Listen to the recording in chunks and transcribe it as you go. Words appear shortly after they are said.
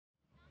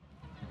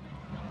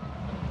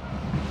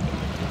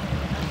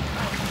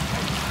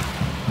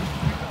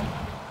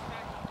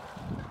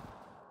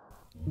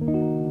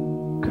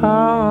come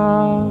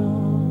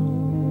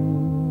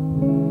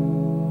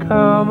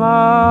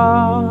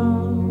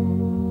on.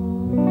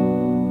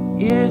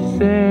 You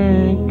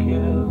think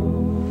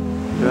you'll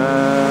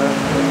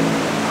drive me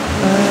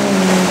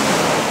crazy.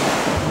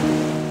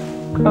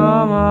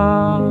 Come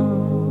on,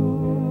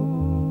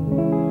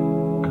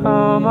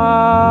 come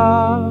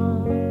on.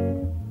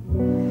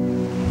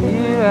 You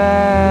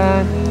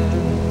and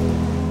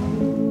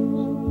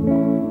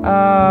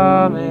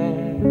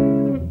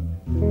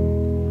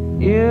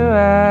you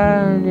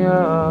and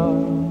your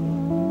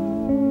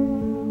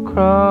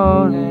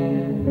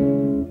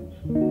cronies.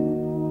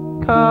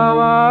 Come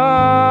on,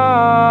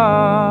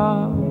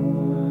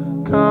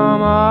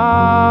 come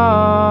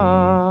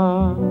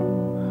on.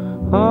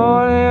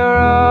 Holy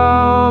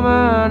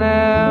Roman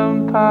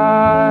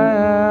Empire.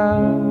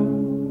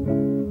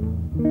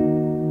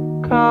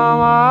 Come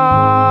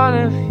on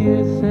if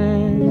you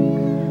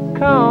think,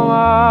 come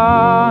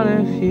on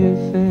if you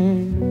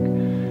think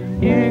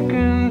you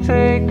can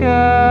take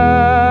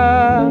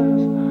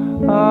us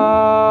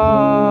on.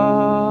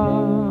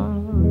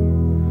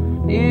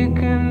 You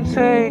can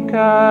take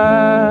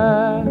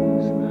us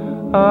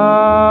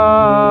on.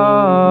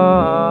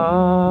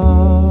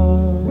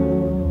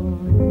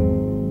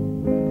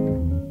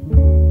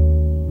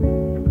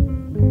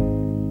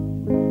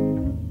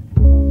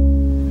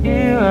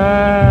 You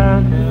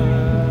and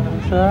your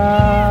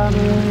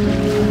family.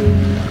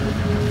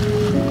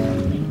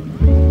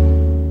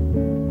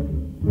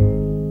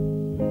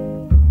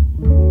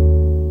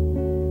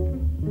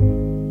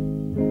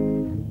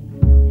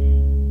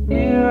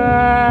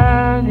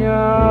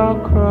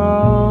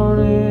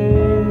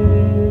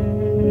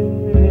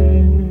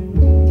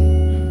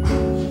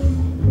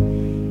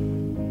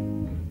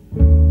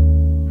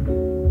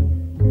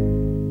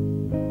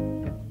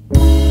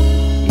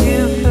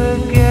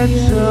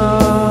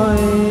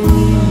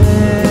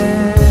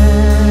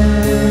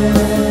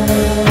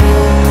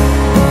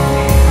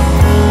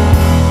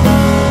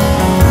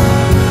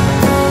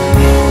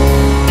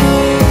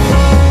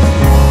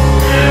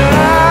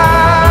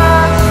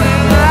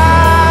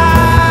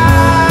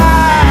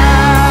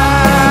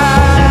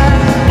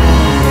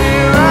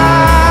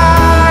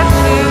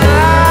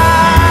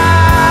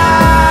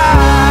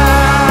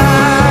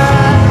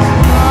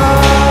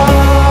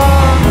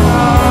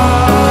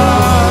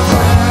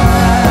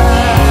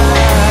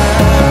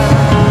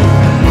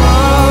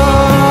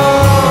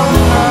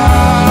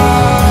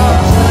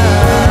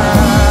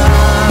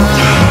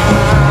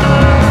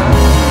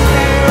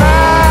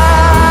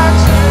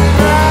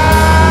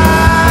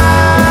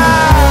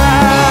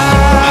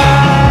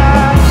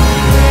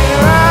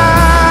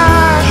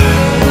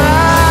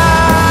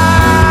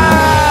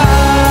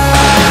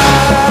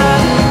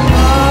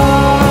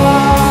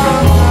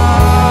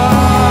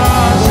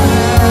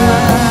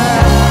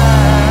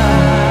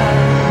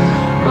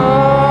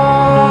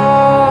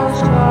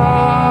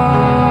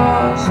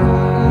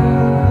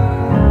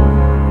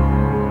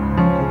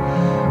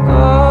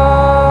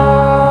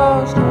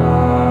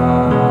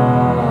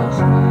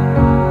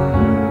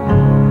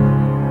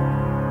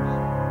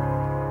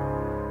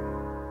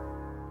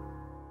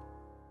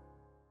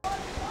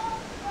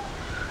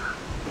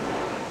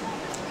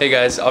 Hey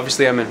guys,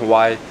 obviously I'm in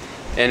Hawaii,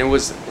 and it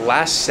was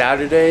last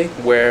Saturday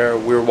where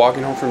we were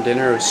walking home from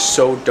dinner. It was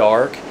so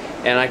dark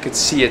and I could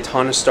see a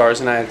ton of stars,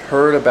 and I had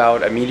heard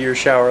about a meteor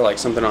shower, like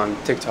something on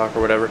TikTok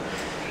or whatever,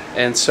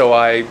 and so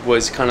I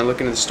was kind of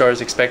looking at the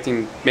stars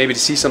expecting maybe to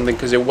see something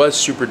because it was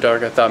super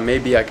dark. I thought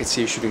maybe I could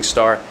see a shooting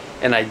star,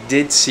 and I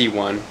did see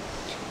one.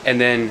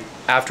 And then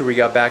after we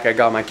got back, I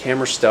got my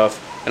camera stuff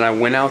and I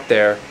went out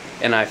there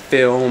and I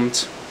filmed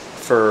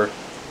for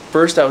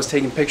first I was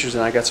taking pictures,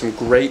 and I got some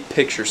great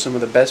pictures, some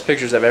of the best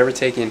pictures I've ever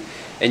taken,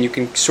 and you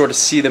can sort of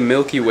see the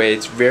Milky Way.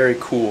 It's very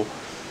cool.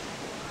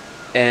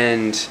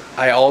 And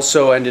I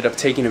also ended up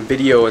taking a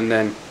video, and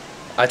then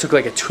I took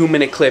like a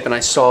 2-minute clip and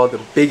I saw the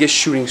biggest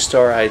shooting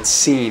star I had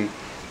seen,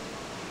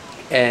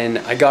 and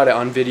I got it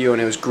on video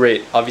and it was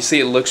great.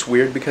 Obviously it looks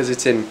weird because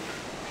it's a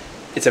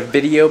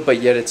video,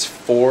 but yet it's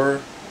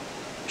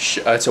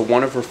it's a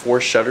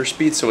 1/4 shutter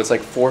speed, so it's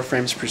like 4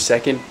 frames per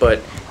second,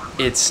 but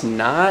it's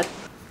not.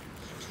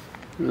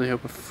 I really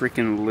hope a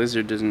freaking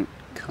lizard doesn't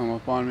come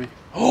up on me.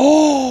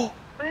 Oh!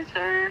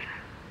 Lizard.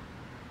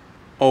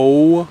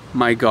 Oh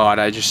my god,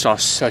 I just saw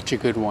such a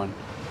good one.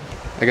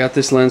 I got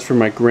this lens from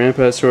my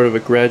grandpa as sort of a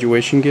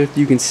graduation gift.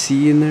 You can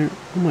see in there.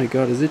 Oh my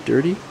god, is it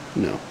dirty?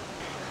 No.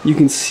 You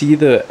can see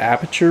the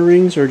aperture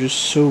rings are just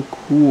so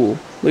cool.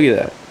 Look at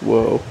that.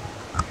 Whoa.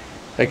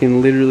 I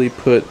can literally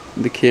put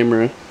the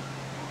camera.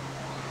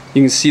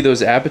 You can see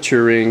those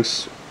aperture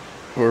rings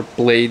or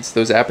blades,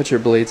 those aperture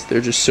blades.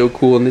 They're just so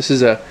cool. And this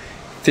is a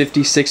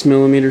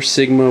 56mm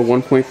Sigma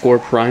 1.4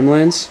 prime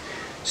lens,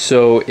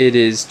 so it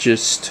is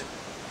just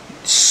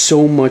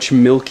so much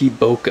milky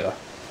bokeh.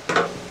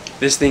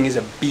 This thing is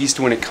a beast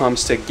when it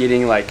comes to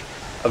getting like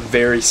a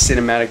very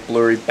cinematic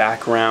blurry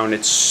background.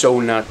 It's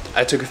so nuts.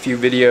 I took a few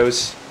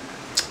videos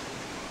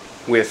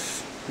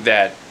with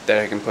that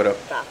I can put up.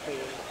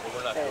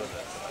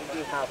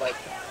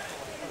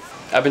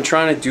 I've been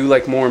trying to do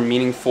like more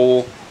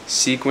meaningful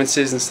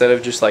sequences instead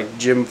of just like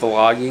gym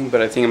vlogging, but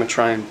I think I'm gonna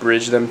try and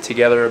bridge them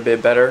together a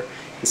bit better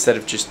instead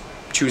of just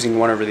choosing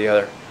one over the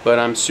other. But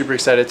I'm super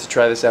excited to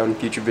try this out in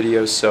future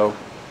videos, so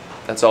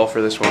that's all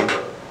for this one.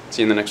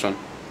 See you in the next one.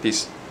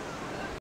 Peace.